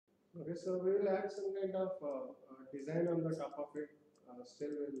Okay, so we will add some kind of design on the top of it. Still,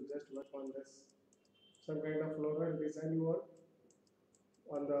 we'll just work on this. Some kind of floral design you want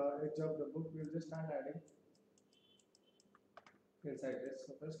on the edge of the book. We'll just start adding inside this.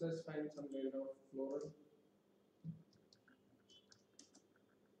 So first, let's find some kind of floral.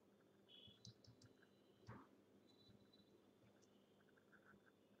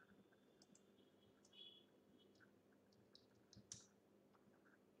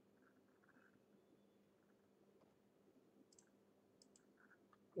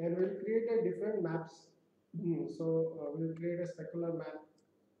 And we'll create a different maps. So we'll create a specular map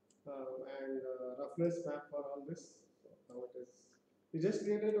and roughness map for all this. So now it is. We just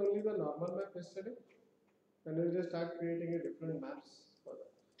created only the normal map yesterday, and we'll just start creating a different maps for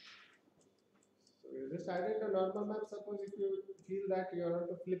that. So you just added a normal map. Suppose if you feel that you want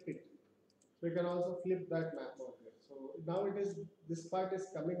to flip it, so you can also flip that map over here. So now it is, this part is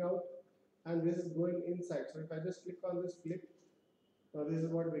coming out and this is going inside. So if I just click on this flip, now this is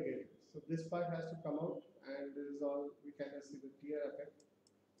what we get. So this part has to come out, and this is all we can just see the tear effect.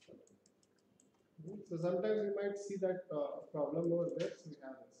 So sometimes we might see that problem over there. So we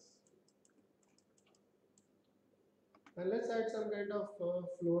have this. And let's add some kind of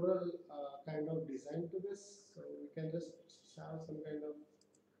floral kind of design to this. So we can just have some kind of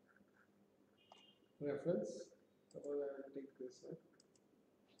reference. Suppose I will take this one.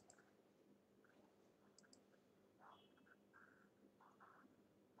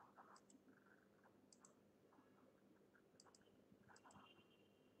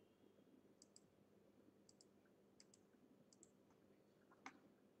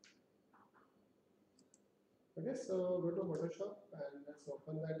 Okay, so go to Photoshop and let's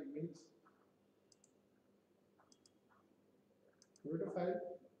open that image. Go to File,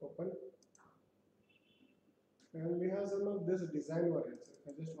 open, and we have some of this design variants.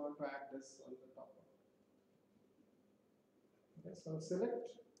 I just want to add this on the top. Okay, so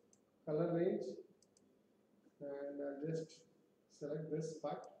select color range, and I'll just select this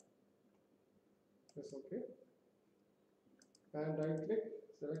part. Press OK, and right click,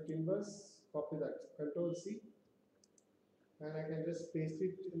 select inverse, copy that. Control C, and I can just paste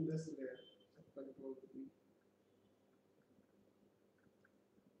it in this layer. So Control V.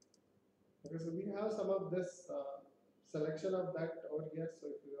 Okay, so we have some of this selection of that over here. So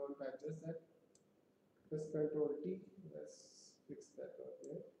if you want to adjust that, just Control T. Let's fix that over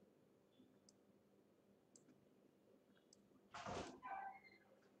here.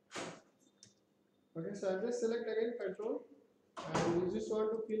 Okay, so I'll just select again Control, and you just want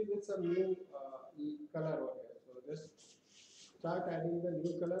to fill with some new color over here. So just start adding the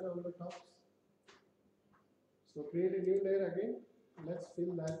new color on the tops. So create a new layer again. Let's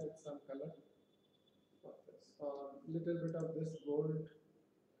fill that with some color of this. Little bit of this gold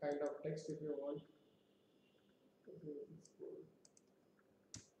kind of text if you want. Okay, this gold.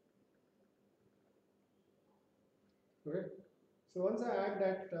 Okay. So once I add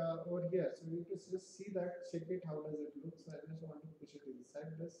that over here, so you need to just see that, check it, how does it look. So I just want to push it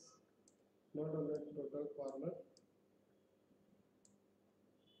inside this, not on the total corner.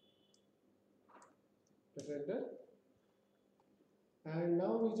 Press enter. And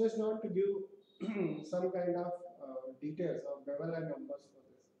now we just want to give some kind of details of bevel and numbers for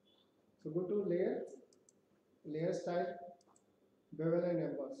this. So go to layer, layer style, bevel and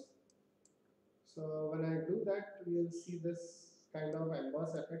emboss. So when I do that, we will see this kind of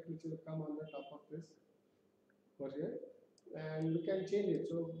emboss effect which will come on the top of this over here, and we can change it.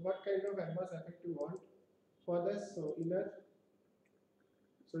 So what kind of emboss effect you want for this? So inner.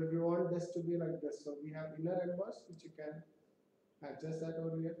 So if you want this to be like this, so we have inner emboss which you can adjust that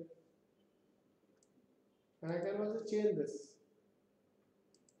over here, and I can also change this.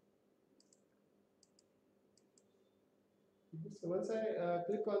 So once I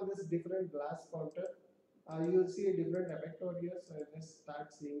click on this different glass counter, you will see a different effect over here. So I just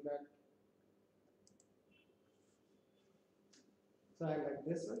start seeing that. So I like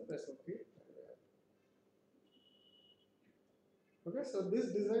this one, press OK. Okay, so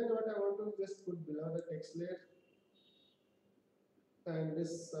this design what I want to just put below the text layer, and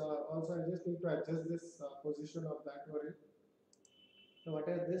this also I just need to adjust this position of that over here. So what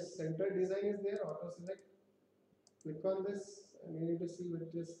is this center design is there, auto select. Click on this, and you need to see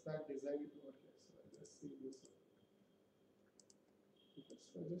which is that design over here. So I just see this one. Okay,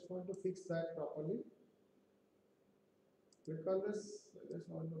 so I just want to fix that properly. Click on this. I just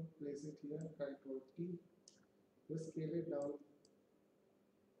want to place it here. Control T. Just scale it down.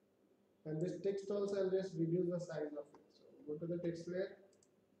 And this text also I'll just reduce the size of it. So go to the text layer.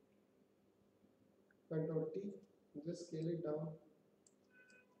 Control T. Just scale it down.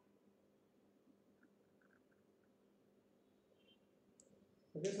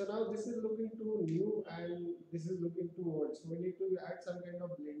 Okay, so now this is looking too new and this is looking too old. So we need to add some kind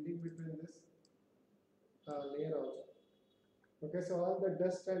of blending between this layer also. Okay, so all the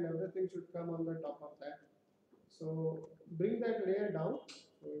dust and everything should come on the top of that. So bring that layer down.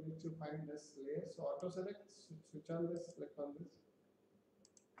 So we need to find this layer. So auto select, switch on this, click on this,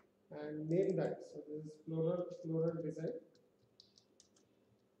 and name that. So this is floral design.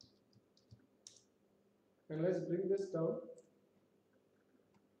 And let's bring this down.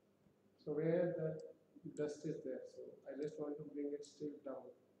 So where the dust is there. So I just want to bring it still down.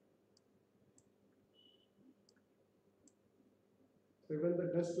 So even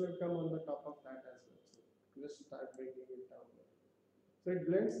the dust will come on the top of that as well. So just start bringing it down. So it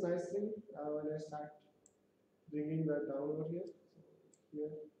blends nicely when I start bringing that down over here. So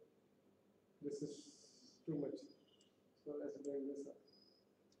here, this is too much. So let's bring this up.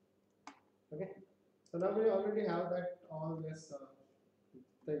 Okay. So now we already have that all this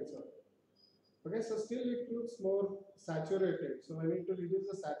things on. Okay. So still it looks more saturated. So I need to reduce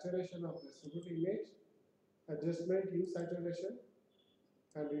the saturation of this. So go to image, adjustment, use saturation,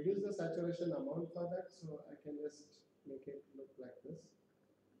 and reduce the saturation amount for that. So I can just make it look like this.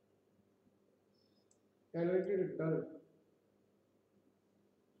 And make it dull.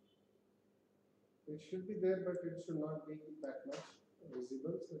 It should be there, but it should not be that much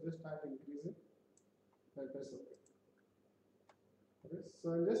visible. So just start increasing and press OK. Okay,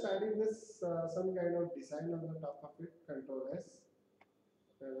 so I'm just adding this some kind of design on the top of it. Control S.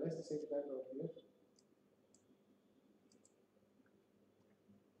 And let's check that over here.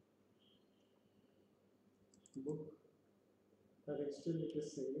 Book. I think still it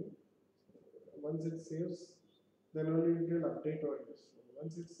is saving. Once it saves, then only it will update over here. So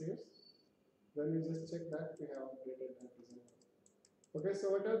once it saves, then we just check that we have updated that design. Okay, so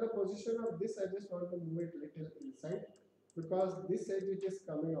what are the position of this? I just want to move it little inside because this edge it is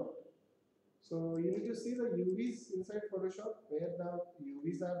coming out. So you need to see the UVs inside Photoshop where the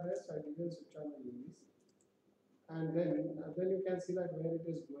UVs are there. So I didn't switch on the UVs, and then you can see that where it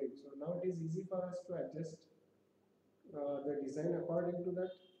is going. So now it is easy for us to adjust the design according to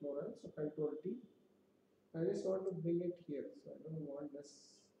that floral. So Control T. I just want to bring it here. So I don't want this.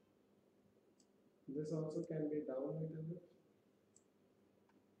 This also can be down a little bit,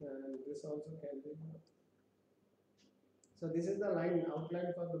 and this also can be up. So this is the line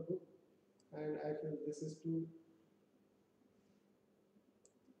outline for the book, and I feel this is too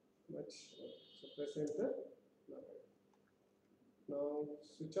much. So press enter. Now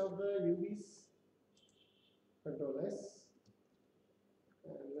switch off the UVs, Control S,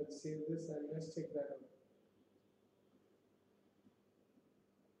 and let's save this and let's check that out.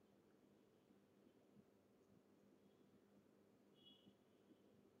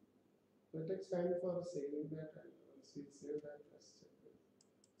 So it takes time for saving that, and once we save that, let's check it.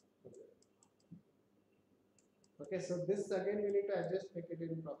 Okay. Okay, so this again we need to adjust, make it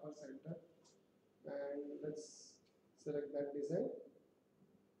in proper center, and let's select that design.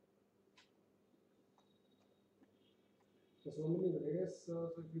 So many layers,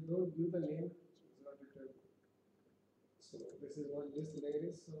 so if you don't give the name, it's not it. So this is what this layer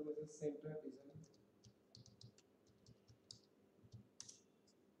is. So this is center design.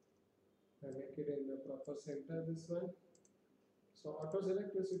 And make it in the proper center. This one. So auto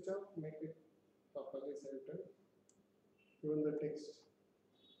select will switch off, make it properly centered. Even the text.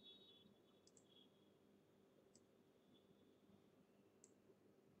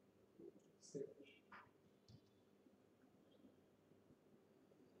 Save.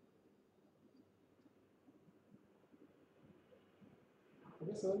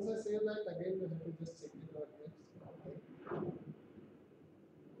 Okay, so once I save that, again you have to just check it out here. Okay.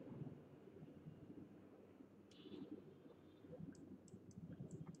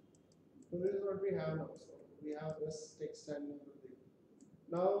 So this is what we have now. So we have this text and everything.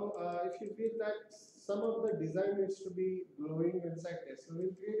 Now, if you feel that some of the design needs to be glowing inside this, so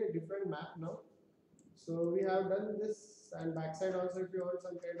we'll create a different map now. So we have done this, and backside also if you want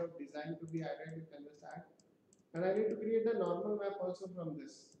some kind of design to be added, you can just add. And I need to create the normal map also from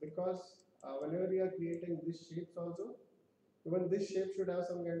this because whenever we are creating these shapes also, even this shape should have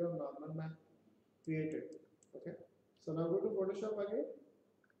some kind of normal map created. Okay. So now go to Photoshop again.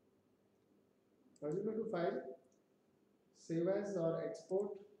 Now you go to File, Save As or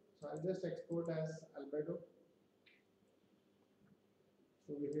Export. So I'll just export as Albedo.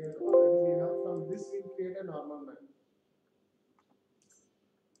 So we here already we have from this we'll create a normal map.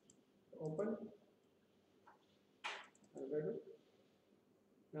 Open Albedo.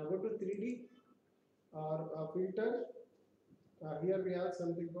 Now go to 3D or filter. Here we have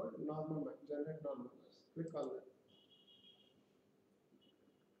something called normal map, generate normal maps. Click on that.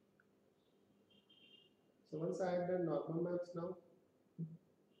 So once I have done normal maps now,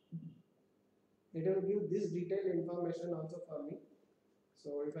 it will give this detailed information also for me.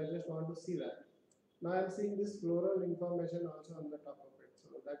 So if I just want to see that, now I am seeing this floral information also on the top of it.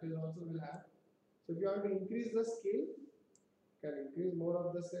 So that is also will have. So if you want to increase the scale, can increase more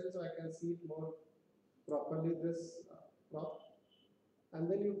of the cell so I can see it more properly this prop, and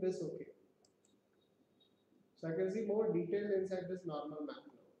then you press OK. So I can see more detail inside this normal map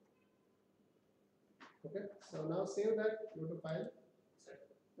now. Okay, so now save that, go to file,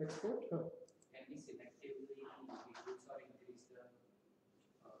 export. Can we selectively reduce or increase the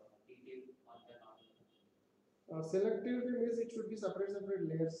detail on the normal? Selectivity means it should be separate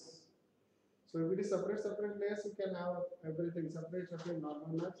layers. So if it is separate layers, you can have everything separate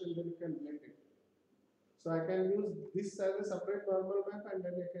normal maps, and then you can blend it. So I can use this as a separate normal map, and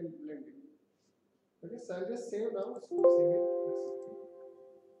then I can blend it. Okay, so I'll just save now. So save it, press OK,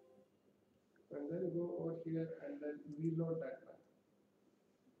 and then go over here and then reload that map.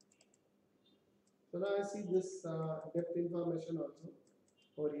 So now I see this depth information also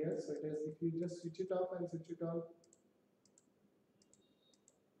over here. So it is, if you just switch it off and switch it on.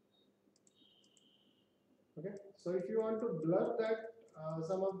 Okay, so if you want to blur that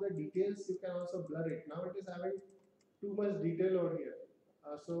some of the details, you can also blur it. Now it is having too much detail over here.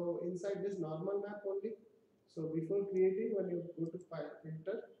 So inside this normal map only. So before creating, when you go to file,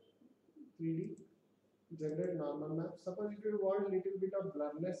 filter, 3D, generate normal map. Suppose if you want a little bit of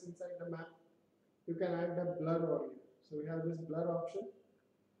blurriness inside the map, you can add the blur over here. So we have this blur option.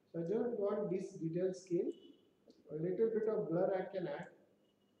 So I don't want this detail scale. A little bit of blur I can add.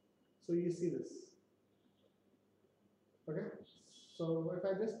 So you see this. Okay. So if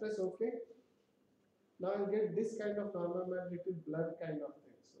I just press OK, now I'll get this kind of normal map, little blur kind of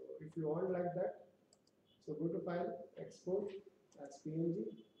thing. So if you want like that, so go to file, export as PNG,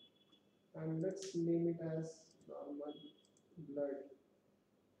 and let's name it as normal blurred.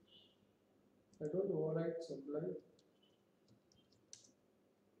 I don't overwrite, so blurred.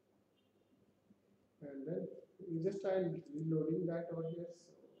 And then you just try reloading that over here.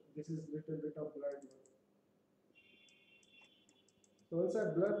 So this is little bit of blurred one. So once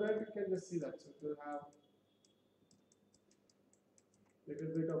I blur that, you can just see that. So it will have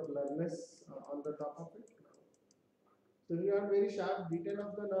little bit of blurriness on the top of it. So you have very sharp detail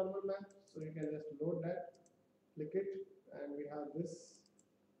of the normal map. So you can just load that, click it, and we have this.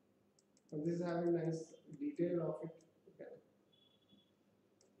 And this is having nice detail of it. Okay.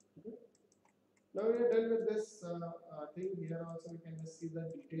 Okay. Now we are done with this thing. Here also we can just see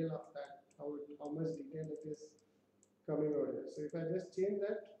the detail of that, how much detail it is coming over here. So if I just change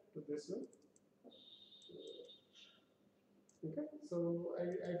that to this one, okay. So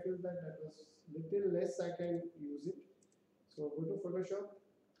I feel that was little less I can use it. So go to Photoshop,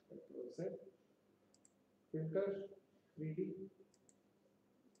 close it, filter, 3D,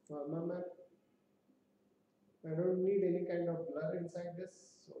 normal map. I don't need any kind of blur inside this,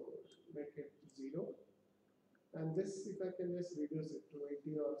 so make it 0. And this, if I can just reduce it to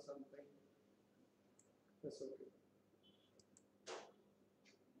 80 or something, that's okay.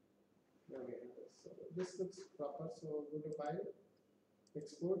 Okay, so this looks proper. So go to file,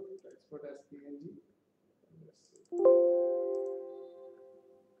 export as PNG.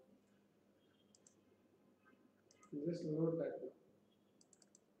 Just load that now.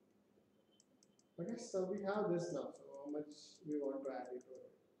 Okay, so we have this now. So how much we want to add it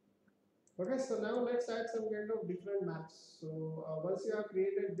over. Okay, so now let's add some kind of different maps. So once you have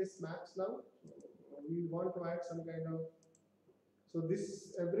created this maps now, we want to add some kind of. So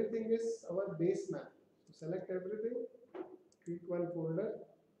this everything is our base map. So select everything, click one folder,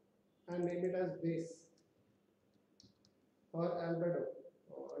 and name it as base or albedo.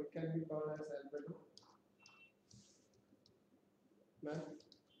 Or it can be called as albedo map.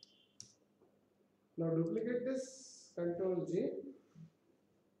 Now duplicate this, Control J,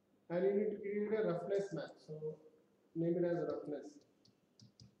 and you need to create a roughness map. So name it as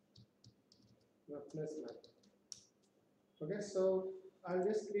roughness map. Okay, so I'll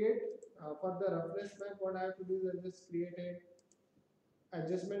just create for the roughness map. What I have to do is I'll just create a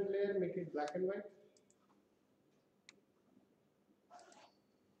adjustment layer, make it black and white.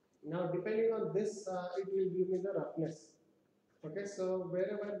 Now depending on this, it will give me the roughness. Okay, so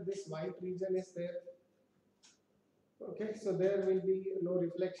wherever this white region is there, okay, so there will be no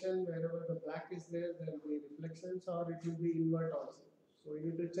reflection. Wherever the black is there, there will be reflections, or it will be invert also. So you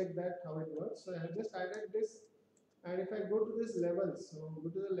need to check that how it works. So I have just added this, and if I go to this levels, so go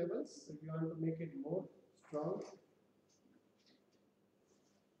to the levels. If you want to make it more strong,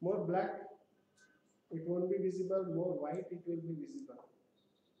 more black, it won't be visible. More white, it will be visible.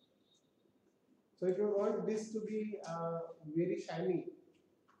 So if you want this to be very shiny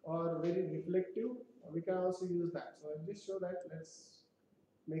or very reflective, we can also use that. So I'll just show that. Let's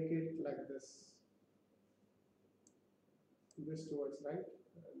make it like this towards right,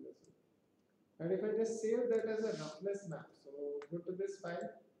 and this. And if I just save that as a roughness map, so go to this file,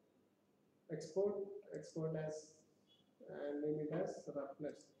 export, export as, and name it as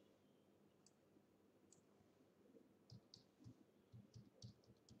roughness.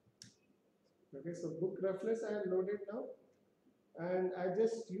 Okay, so book roughness I have loaded now, and I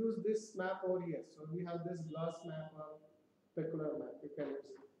just use this map over here. So we have this gloss map or specular map, you can use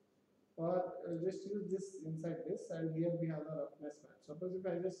it. Or just use this inside this, and here we have the roughness map. Suppose if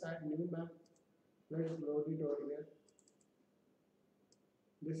I just add new map, let's load it over here.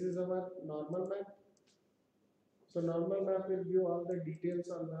 This is our normal map. So normal map will give all the details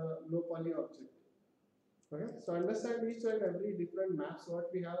on the low poly object. Okay, so understand each and every different maps what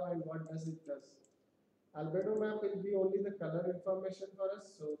we have and what does it does. Albedo map will be only the color information for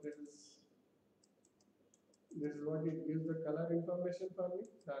us. So this is what it gives, the color information for me,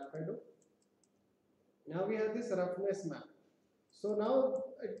 the albedo. Now we have this roughness map. So now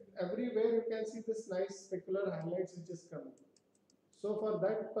everywhere you can see this nice specular highlights which is coming. So for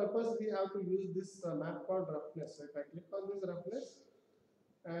that purpose we have to use this map called roughness. So if I click on this roughness,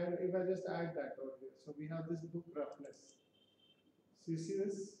 and if I just add that over here, so we have this book roughness. So you see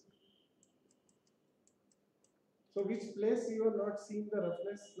this. So which place you are not seeing the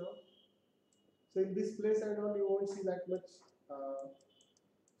roughness now? So in this place and all you won't see that much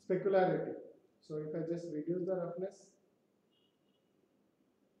specularity. So if I just reduce the roughness,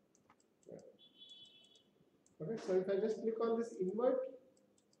 yeah. Okay. So if I just click on this invert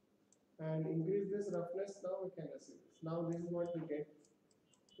and increase this roughness, now we can see this. Now this is what we get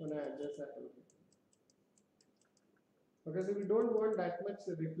when I adjust that over here. Okay, so we don't want that much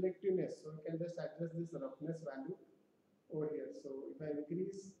reflectiveness, so we can just adjust this roughness value over here. So if I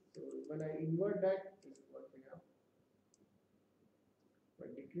increase, so when I invert that, this is what we have. If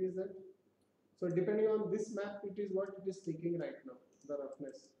I decrease that, so depending on this map, it is what it is taking right now, the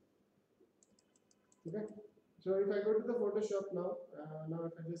roughness. Okay, so if I go to the Photoshop now, now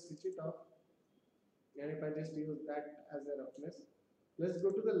if I just switch it off, and if I just use that as a roughness, let's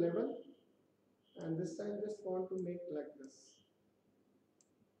go to the level, and this time just want to make like this.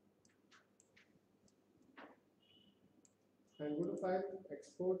 And go to file,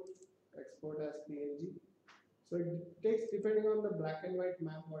 export, export as PNG. So it takes depending on the black and white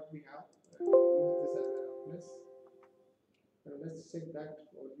map what we have. Use this as a roughness. And let's check that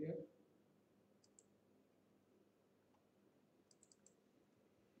over here.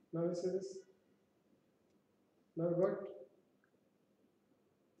 Now you see this. Now what?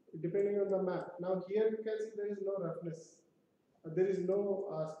 Depending on the map. Now here you can see there is no roughness. There is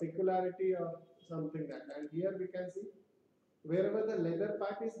no specularity or something that. And here we can see wherever the leather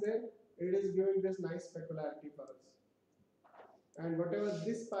part is there, it is giving this nice specularity for us. And whatever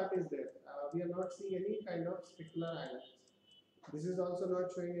this part is there, we are not seeing any kind of specular highlights. This is also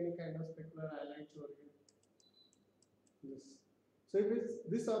not showing any kind of specular highlights over here. This. So if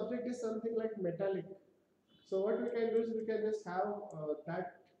this object is something like metallic, so what we can do is we can just have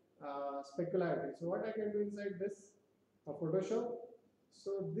that specularity. So what I can do inside this Photoshop,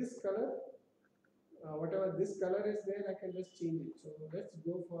 so this color, whatever this color is there, I can just change it. So let's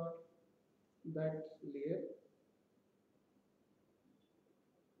go for that layer,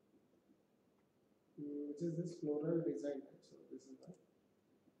 which is this floral design. So this is one.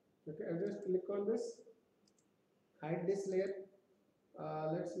 Okay, I just click on this, hide this layer.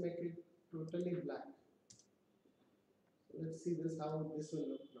 Let's make it totally black. So let's see this how this will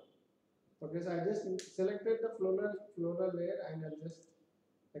look now. Okay, so I just selected the floral layer and I'll just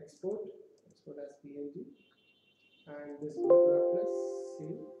export as PNG, and this book roughness,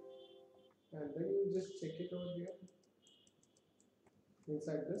 save, and then you just check it over here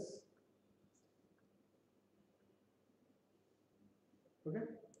inside this. Okay,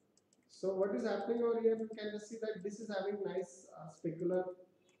 so what is happening over here, you can just see that this is having nice specular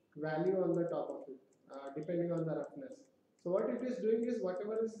value on the top of it, depending on the roughness. So what it is doing is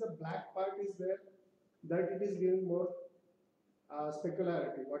whatever is the black part is there, that it is giving more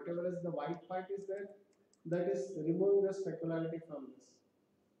specularity. Whatever is the white part is there, that is removing the specularity from this.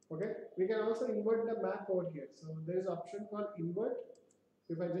 Okay, we can also invert the map over here. So there is option called invert.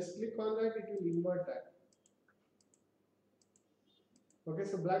 So if I just click on that, it will invert that. Okay,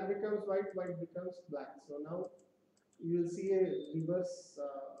 so black becomes white, white becomes black. So now you will see a reverse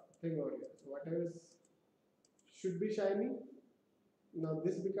thing over here. So whatever is should be shiny, now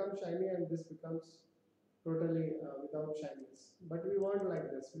this becomes shiny and this becomes totally without shyness. But we want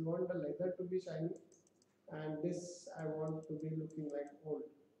like this. We want the leather to be shiny, and this I want to be looking like old.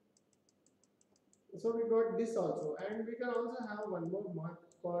 So we got this also, and we can also have one more mark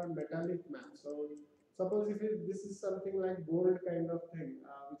called metallic map. So suppose if this is something like gold kind of thing,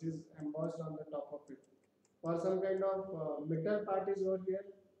 which is embossed on the top of it, or some kind of metal part is over here.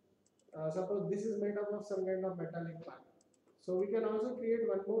 Suppose this is made up of some kind of metallic part. So we can also create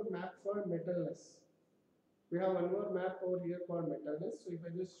one more map for metalness. We have one more map over here called metalness. So if I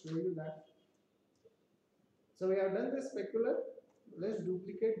just show you that. So we have done this specular. Let's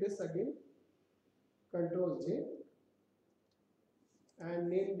duplicate this again. Control J and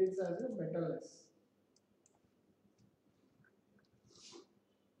name this as a metalness.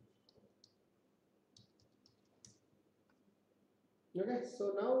 Okay,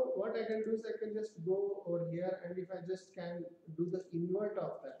 so now what I can do is I can just go over here, and if I just can do the invert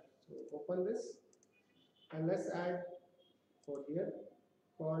of that. So open this and let's add over here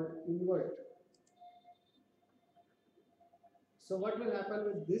called invert. So what will happen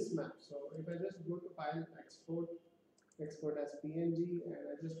with this map? So if I just go to file export, export as PNG, and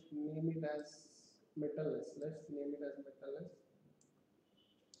I just name it as metalness. Let's name it as metalness.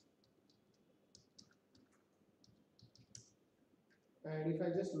 And if I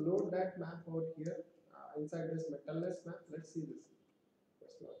just load that map over here inside this metalness map, let's see this.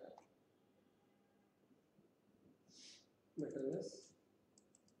 Let's load that metalness.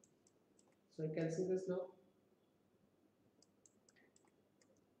 So you can see this now.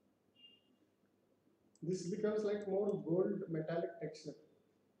 This becomes like more gold metallic texture.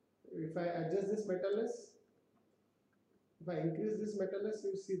 If I adjust this metalness, if I increase this metalness,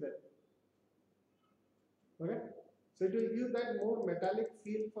 you see that. Okay, so it will give that more metallic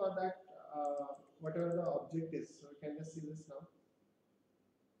feel for that whatever the object is. So you can just see this now.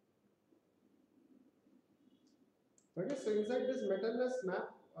 Okay, so inside this metalness map,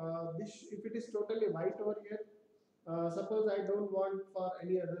 this if it is totally white over here, suppose I don't want for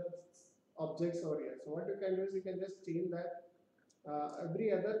any other objects over here. So what you can do is you can just change that.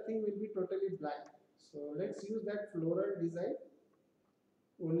 Every other thing will be totally black. So let's use that floral design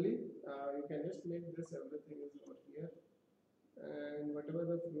only. You can just make this everything is over here, and whatever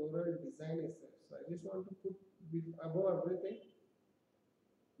the floral design is there. So I just want to put above everything.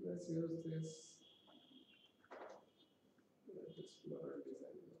 Let's use this. This floral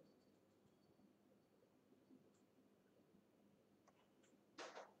design.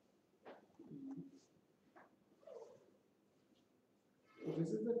 So this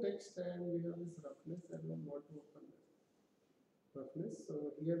is the text, and we have this roughness. I don't want to open that roughness. So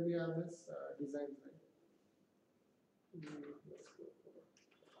here we have this design, right? Let's go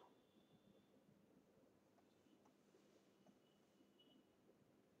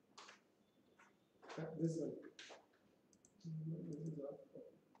for this one. This is off.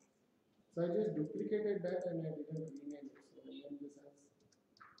 So I just duplicated that and I didn't rename it. So I name this as.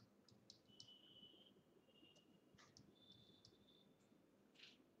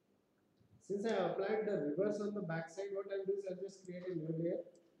 Since I applied the reverse on the back side, what I'll do is I'll just create a new layer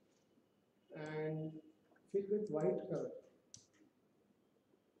and fill with white color.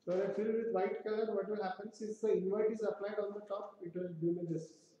 So when I fill with white color, what will happen since the invert is applied on the top, it will give me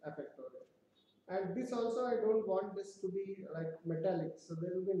this effect over it. And this also I don't want this to be like metallic. So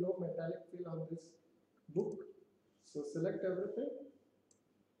there will be no metallic feel on this book. So select everything.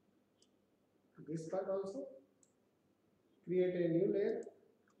 This part also. Create a new layer.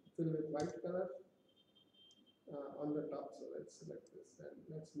 Fill with white color on the top. So let's select this and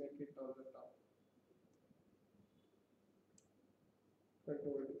let's make it on the top.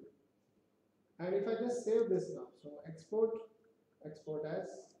 Control D. And if I just save this now, so export, export as,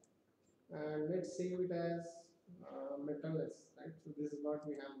 and let's save it as metalness, right? So this is what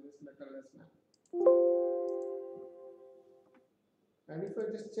we have, this metalness map. And if I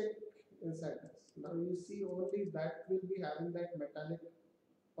just check inside this, now you see only that will be having that metallic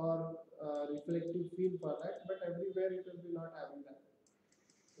or reflective feel for that, but everywhere it will be not having that.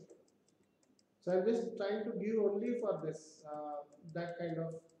 So I'm just trying to give only for this that kind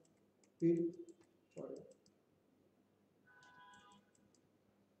of feel for it.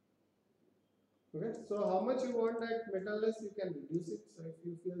 Okay, so how much you want that metalness, you can reduce it. So if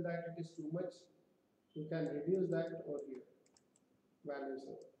you feel that it is too much, you can reduce that over here values.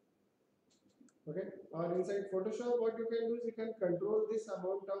 Okay, or inside Photoshop, what you can do is you can control this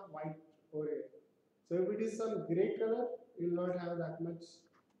amount of white over here. So if it is some gray color, you will not have that much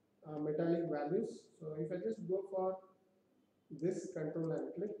metallic values. So if I just go for this control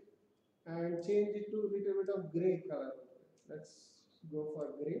and click and change it to a little bit of gray color. Let's go for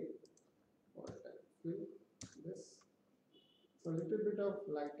gray. fill this. So a little bit of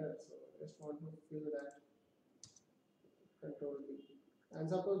lighter. So I just want to fill that. Control D. And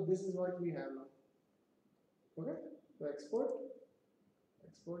suppose this is what we have now. Okay. So export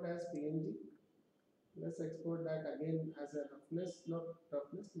as PNG. Let's export that again as a roughness, not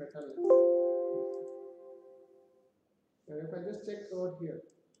roughness, metalless. And if I just check over here,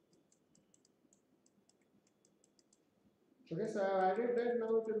 okay, so I have added that.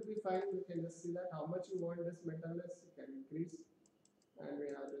 Now it will be fine. You can just see that how much you want this metalless, you can increase, and we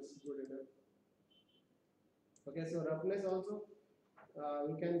have this good enough. Okay, so roughness also,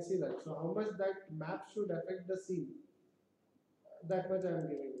 we can see that. So how much that map should affect the scene, that much I am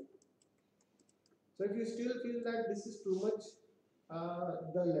giving you. So if you still feel that this is too much,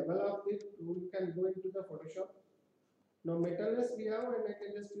 the level of it, you can go into the Photoshop. Now metalless we have, and I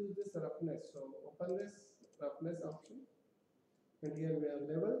can just use this roughness. So open this roughness option, and here we have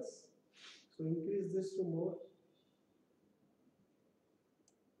levels. So increase this to more.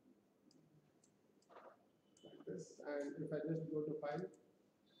 Like this, and if I just go to file,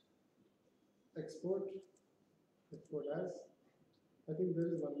 export as, I think there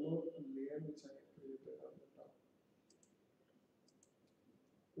is one more layer which I created on the top.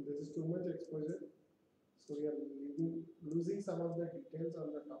 This is too much exposure, so we are losing some of the details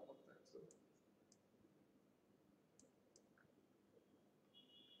on the top of that. So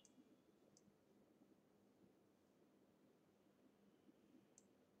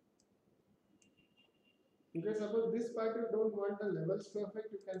okay, suppose this part you don't want the levels to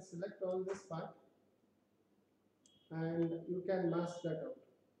affect, you can select all this part and you can mask that out.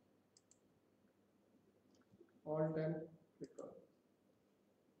 Alt and click on.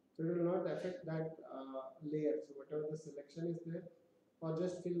 So it will not affect that layer. So whatever the selection is there, or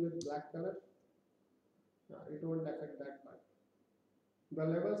just fill with black color, it won't affect that part. The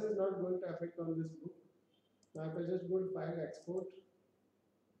levels is not going to affect on this book. Now if I just go to file, export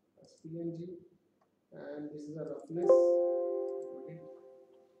as PNG, and this is a roughness,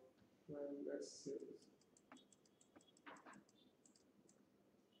 and let's save this.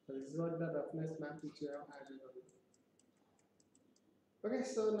 So this is what the roughness map which you have added on. Okay,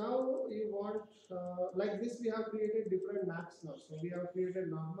 so now you want, like this we have created different maps now. So we have created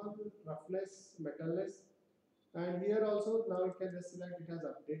normal, roughness, metalless, and here also now you can just see that it has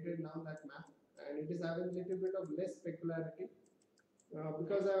updated now that map, and it is having a little bit of less specularity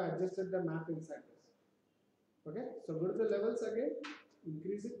because I have adjusted the map inside this. Okay, so go to the levels again,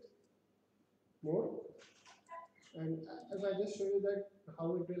 increase it more, and if I just show you that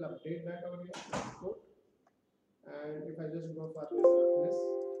how it will update that over here, export, and if I just go for this roughness,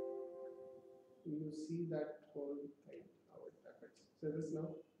 you see that whole thing, how it affects. So this now,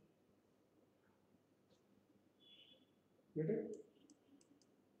 get it?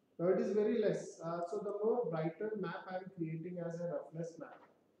 Now it is very less. So the more brighter map I am creating as a roughness map.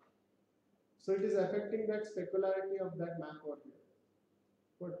 So it is affecting that specularity of that map over here.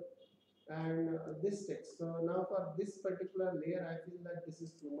 Good. And this text. So now for this particular layer, I feel that this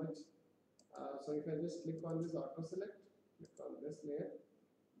is too much. So if I just click on this auto select, click on this layer,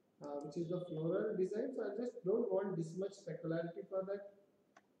 which is the floral design. So I just don't want this much specularity for that.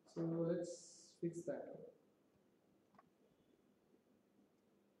 So let's fix that.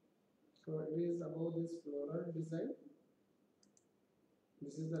 So it is above this floral design.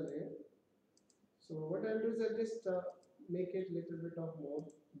 This is the layer. So what I'll do is I'll just make it little bit of more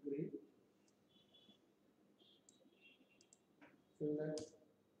gray. Fill that.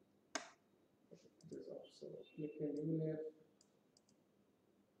 It is off. So click a new layer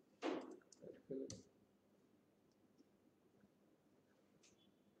and fill it.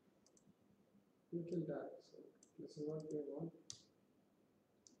 Little dark. So this is what we want.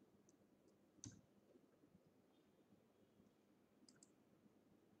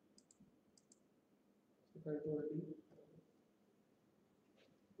 So Control D.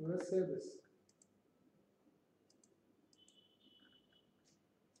 Let's save this.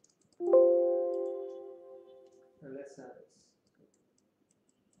 And let's have this.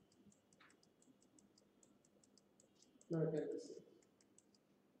 Now I can just save.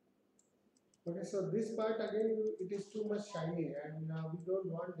 Okay, so this part again, it is too much shiny, and we don't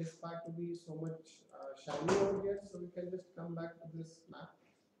want this part to be so much shiny over here. So we can just come back to this map.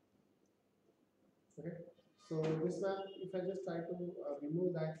 Okay, so this map, if I just try to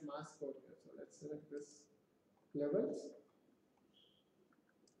remove that mask over here, so let's select this levels.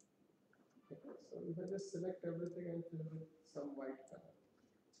 Okay, so if I just select everything and fill with some white color,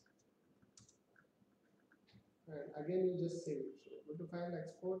 and again you just save it. So go to file,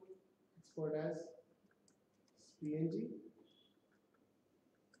 export as PNG,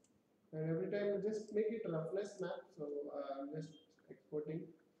 And every time just make it roughness map. So I'm just exporting.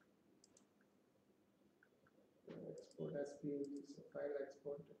 Export as PNG. So file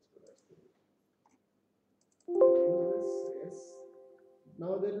export as PNG. Use this, yes.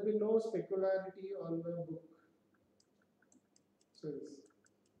 Now there will be no specularity on the book. So this.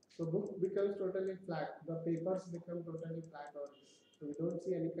 So book becomes totally flat. The papers become totally flat or this. So we don't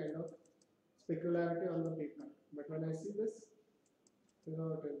see any kind of specularity on the paper. But when I see this, you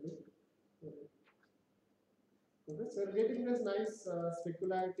know it will be. Okay, so we're getting this nice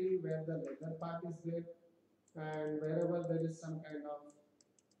specularity where the leather part is there, and wherever there is some kind of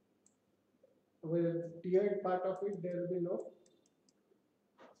with tiered part of it, there will be no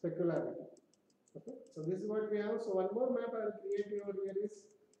specularity. Okay, so this is what we have. So one more map I will create over here is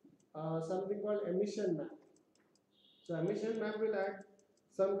something called emission map. So emission map will add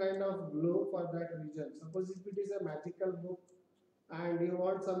some kind of glow for that region. Suppose if it is a magical book and you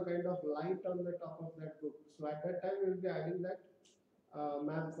want some kind of light on the top of that book. So at that time we will be adding that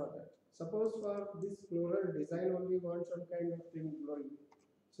map for that. Suppose for this floral design only want some kind of thing glowing.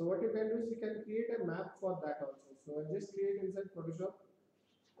 So what you can do is you can create a map for that also. So I just create inside Photoshop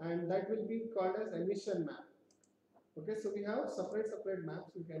and that will be called as emission map. Okay, so we have separate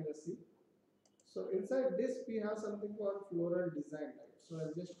maps you can just see. So inside this we have something called floral design, right? So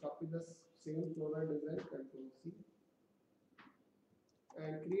I'll just copy the same floral design, Control C,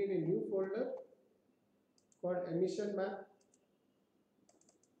 and create a new folder called emission map.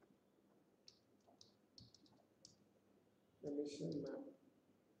 Emission map.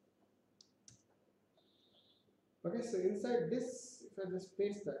 Okay, so inside this, if I just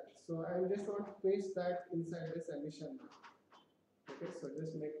paste that, so I just want to paste that inside this emission map. Okay, so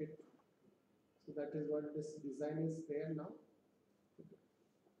just make it, so that is what this design is there now.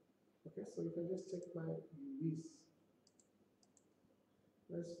 Okay, so if I just check my UVs,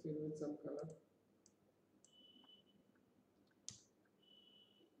 let's fill with some color.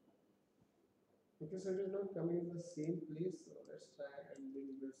 Okay, so it is not coming in the same place, so let's try and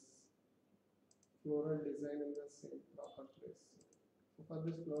bring this floral design in the same proper place. So for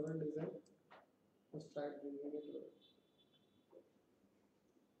this floral design, let's try bringing it over.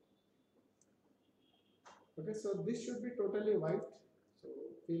 Okay, so this should be totally white, so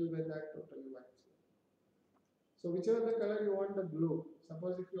fill with that totally white. So whichever the color you want the glow,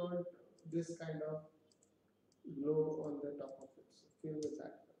 suppose if you want this kind of glow on the top of it, so fill with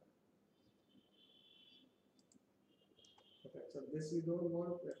that color. Okay, so this we don't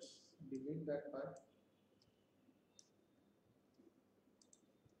want, let's delete that part.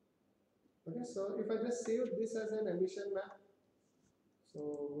 Okay, so if I just save this as an emission map, so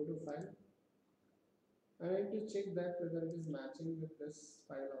go to file. I need to check that whether it is matching with this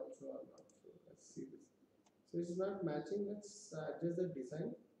file also or not. So let's see this. So it is not matching, let's adjust the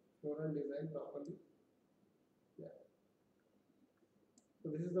design, floral design properly. Yeah. So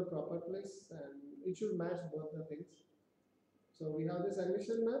this is the proper place and it should match both the things. So we have this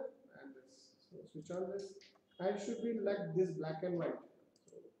emission map and this. So switch on this. And it should be like this black and white.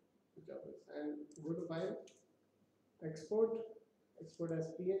 So switch on this and go to file, export, export as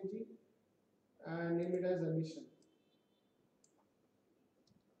PNG and name it as emission.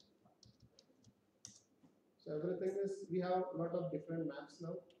 So everything is, we have a lot of different maps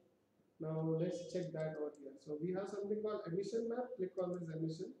now. Now let's check that over here. So we have something called emission map. Click on this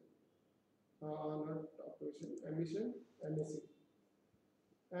emission, not operation, emission, emission.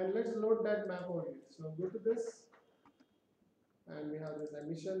 And let's load that map over here. So go to this, and we have this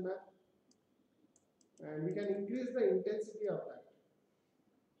emission map, and we can increase the intensity of that.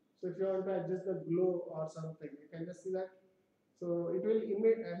 So if you want to adjust the glow or something, you can just see that. So it will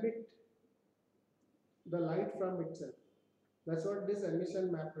emit the light from itself. That's what this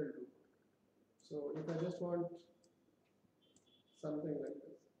emission map will do. So if I just want something like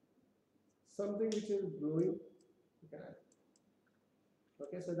this, something which is glowing, you can add.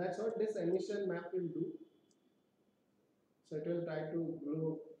 Okay, so that's what this emission map will do. So it will try to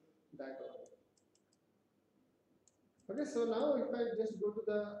glow that one. Okay, so now if I just go to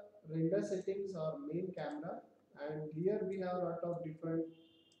the render settings or main camera, and here we have a lot of different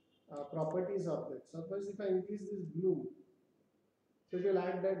properties of it. Suppose if I increase this bloom, so it will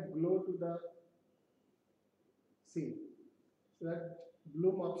add that glow to the scene. So that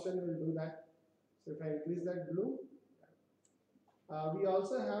bloom option will do that. So if I increase that bloom, we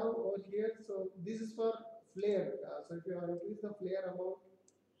also have over here, so this is for flare. So if you increase the flare amount,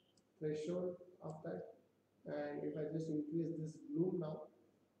 threshold of that, and if I just increase this bloom now,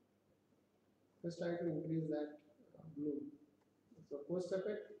 let's try to increase that bloom. So post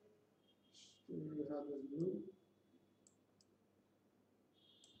effect, you have this bloom.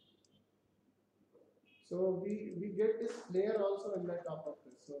 So we get this flare also in the top of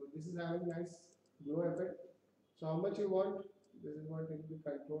this. So this is having nice glow effect. So how much you want? This is what will be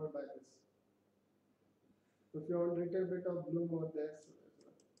controlled by this. If you want little bit of bloom over there, so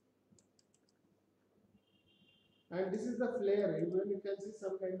and this is the flare. Even you can see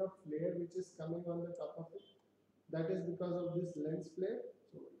some kind of flare which is coming on the top of it. That is because of this lens flare.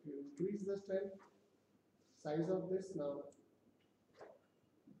 So if you increase the strength, size of this now,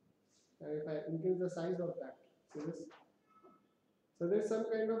 and if I increase the size of that, see this. So there's some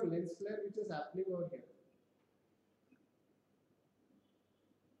kind of lens flare which is happening over here.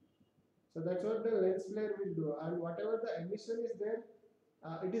 So that's what the lens flare will do, and whatever the emission is there,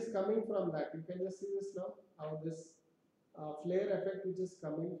 it is coming from that. You can just see this now, how this flare effect which is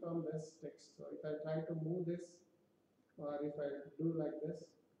coming from this text. So if I try to move this, or if I do like this,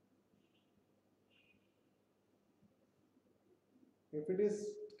 if it is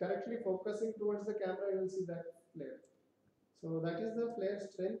correctly focusing towards the camera, you will see that flare. So that is the flare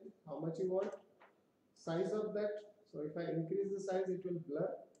strength, how much you want, size of that. So if I increase the size, it will blur,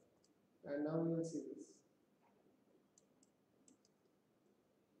 and now we will see this.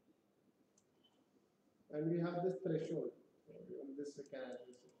 And we have this threshold, so even this we can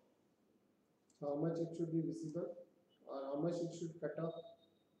adjust it. So how much it should be visible, or how much it should cut off.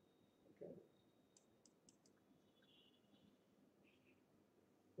 Okay.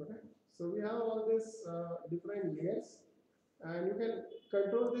 Okay. So we have all these different layers, and you can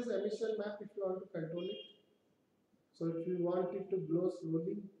control this emission map if you want to control it. So if you want it to blow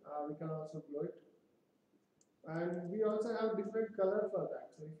slowly, we can also blow it. And we also have different color for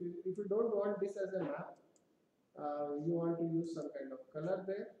that. So if you don't want this as a map, you want to use some kind of color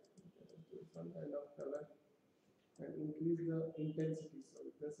there, some kind of color, and increase the intensity. So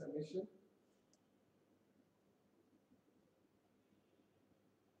with this emission,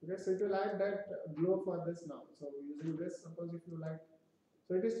 okay, so it will add that glow for this now. So using this, suppose if you like,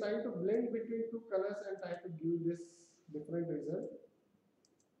 so it is trying to blend between two colors and try to give this different result.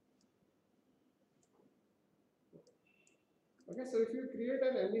 Okay, so if you create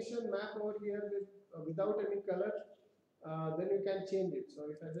an emission map over here with without any color, then you can change it.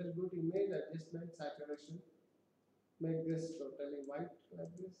 So if I just go to image adjustment saturation, make this totally white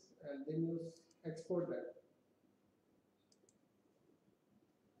like this, and then you export that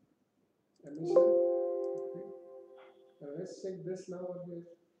emission. Okay, now let's check this now over here.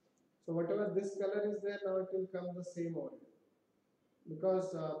 So whatever this color is there, now it will come the same over here.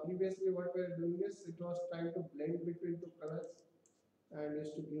 Because previously what we are doing is it was trying to blend between two colors and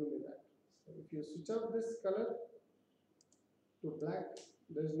used to give me that. So if you switch off this color to black,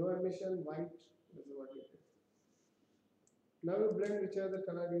 there is no emission, white, this is what it is. Now you blend whichever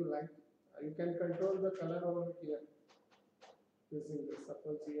color you like. You can control the color over here using this.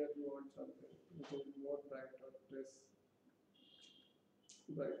 Suppose here you want something which is more bright or less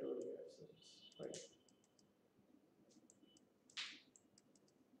bright over here, so it's fine.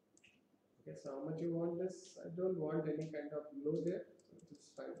 Okay, so how much you want this? I don't want any kind of glow there, so it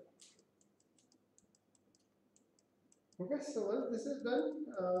is fine. Okay, so once this is done,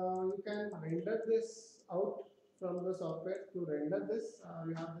 you can render this out from the software. To render this,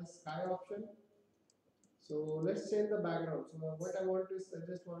 we have the sky option. So let's change the background. So what I want is I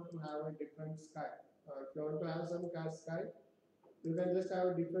just want to have a different sky. If you want to have some sky, you can just have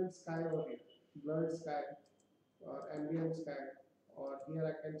a different sky over here, blurred sky or ambient sky, or here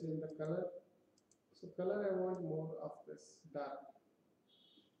I can change the color. So color I want more of this dark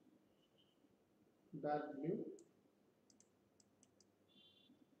blue.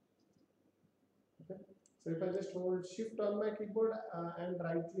 Okay. So if I just hold shift on my keyboard and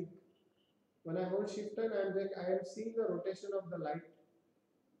right click, when I hold shift and I am seeing the rotation of the light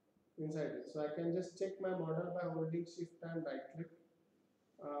inside it. So I can just check my model by holding shift and right click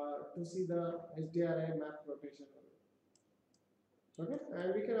to see the HDRI map rotation. Okay,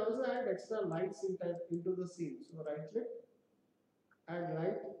 and we can also add extra lights into the scene. So right click, add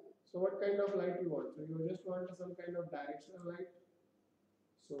light. So what kind of light you want? So you just want some kind of directional light.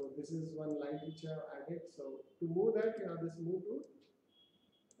 So this is one light which I have added. So to move that, you have this move tool,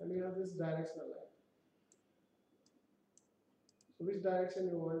 and you have this directional light. So which direction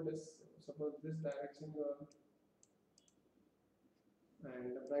you want this? Suppose this direction you want,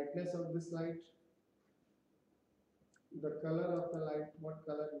 and the brightness of this light, the color of the light, what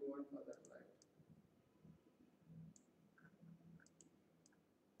color you want for that light.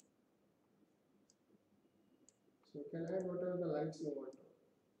 So you can add whatever the lights you want.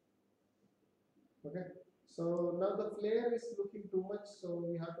 Okay. So now the flare is looking too much, so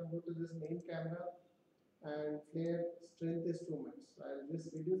we have to go to this main camera, and flare strength is too much. So I'll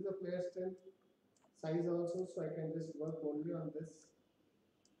just reduce the flare strength size also, so I can just work only on this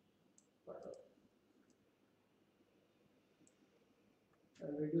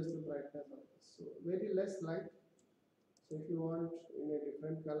and reduce the brightness of this. So very less light. So if you want in a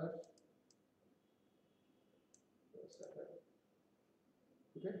different color,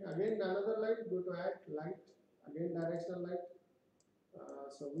 okay, again another light, go to add light, again directional light.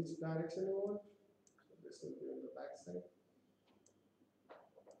 So which direction you want? So this will be on the back side.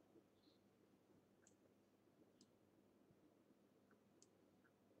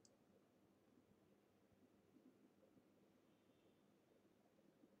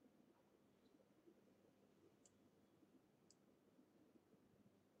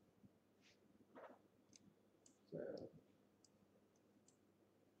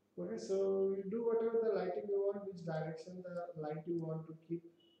 So, okay, so you do whatever the lighting you want, which direction the light you want to keep.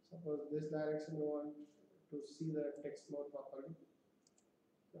 Suppose this direction you want to see the text more properly.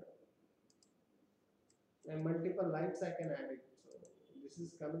 And multiple lights I can add it. So this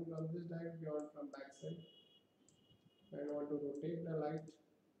is coming from this direction, you want from back side. I want to rotate the light,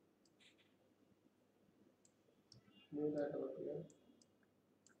 move that over here.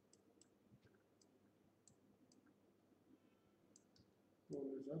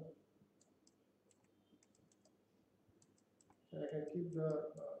 Move this up. And I can keep the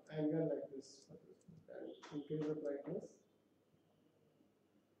angle like this and increase the brightness.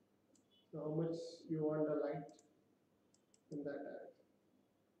 So how much you want the light in that direction.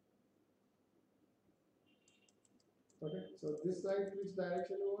 Okay, so this light, which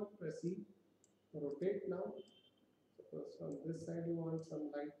direction you want, press E, rotate now. Suppose from this side you want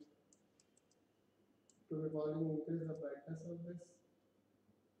some light to be falling, increase the brightness of this.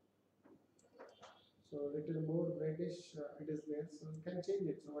 So little more reddish it is there, so you can change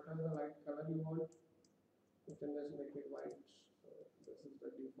it. So whatever the light color you want, you can just make it white. So this is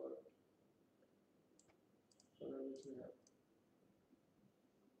the default color which we have.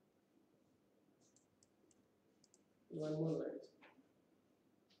 One more light.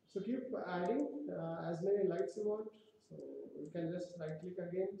 So keep adding as many lights you want. So you can just right click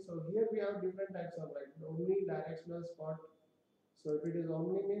again. So here we have different types of light. Omnidirectional spot. So if it is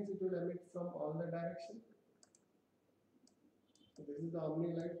omni means it will emit from all the direction. So this is the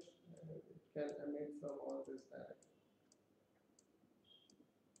omni light and it can emit from all this direction.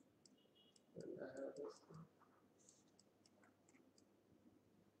 And I have this thing.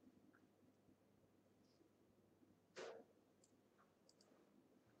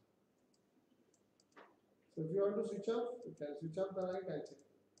 So if you want to switch off, you can switch off the light and check.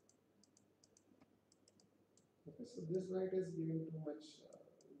 Okay, so this light is giving too much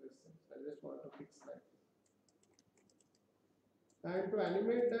this thing. So I just want to fix that. And to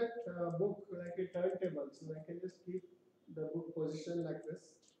animate that book like a turntable, so I can just keep the book position like this,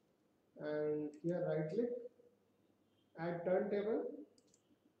 and here right click, add turntable.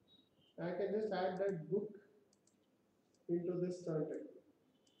 I can just add that book into this turntable.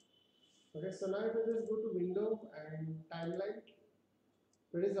 Okay, so now if I just go to window and timeline,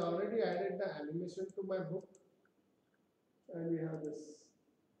 it is already added the animation to my book, and we have this.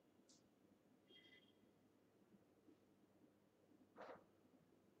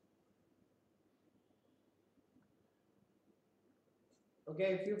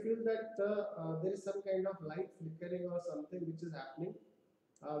 Okay, if you feel that there is some kind of light flickering or something which is happening,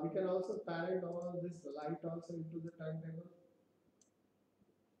 we can also parent all this light also into the turntable.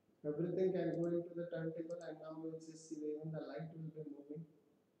 Everything can go into the turntable, and now you will see even the light will be moving.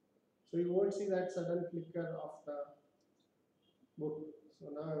 So you won't see that sudden flicker of the book.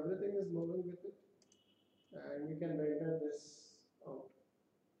 So now everything is moving with it, and we can render this out.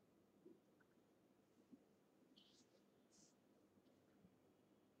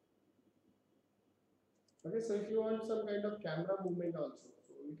 Okay, so if you want some kind of camera movement also,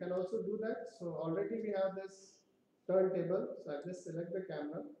 so we can also do that. So already we have this turntable, so I just select the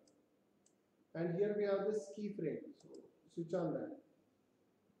camera, and here we have this keyframe. So switch on that.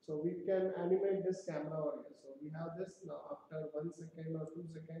 So we can animate this camera over here. So we have this now after 1 second or 2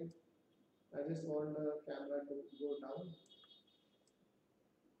 seconds. I just want the camera to go down.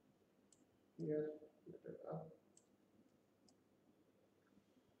 Here, let it up.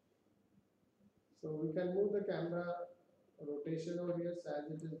 So we can move the camera rotation over here so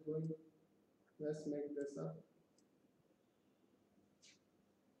as it is going. Let's make this up.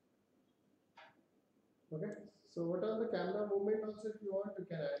 Okay. So what are the camera movement also if you want you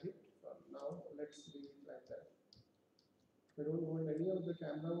can add it. Now let's leave it like that. I don't want any of the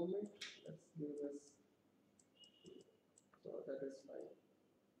camera movement. Let's give this. So that is fine.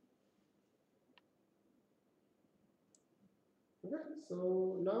 Okay.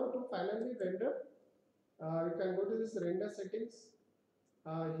 So now to finally render. You can go to this render settings.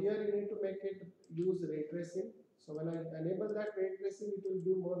 Here you need to make it use ray tracing. So when I enable that ray tracing, it will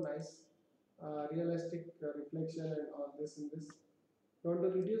give more nice realistic reflection and all this in this. You want to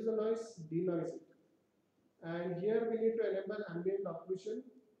reduce the noise, denoise it. And here we need to enable ambient occlusion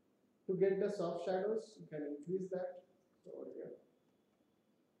to get the soft shadows. You can increase that. So over here.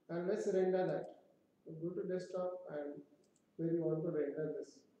 And let's render that. So go to desktop and where you want to render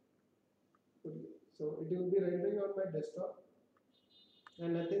this. So it will be rendering on my desktop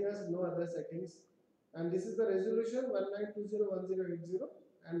and nothing else, no other settings. And this is the resolution 19201080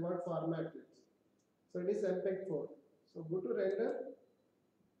 and what format it is. So it is MPEG 4. So go to render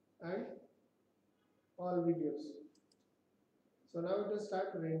and all videos. So now it will start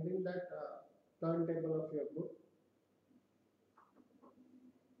rendering that turntable of your book.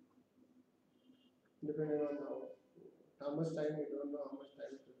 Depending on how much time, we don't know how much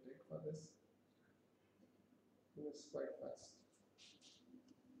time it will take for this. It's quite fast.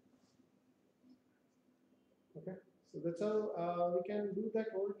 Okay, so that's how we can do that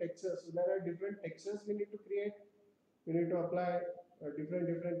whole texture. So there are different textures we need to create. We need to apply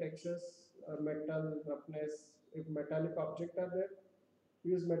different textures, metal, roughness. If metallic object are there,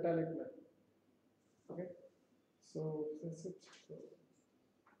 use metallic map. Okay, so that's it. So,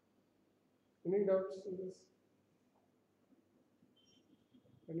 any doubts in this?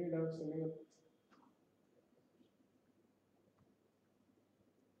 Any doubts? Anyone?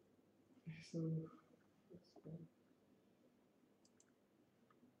 So, that's fine.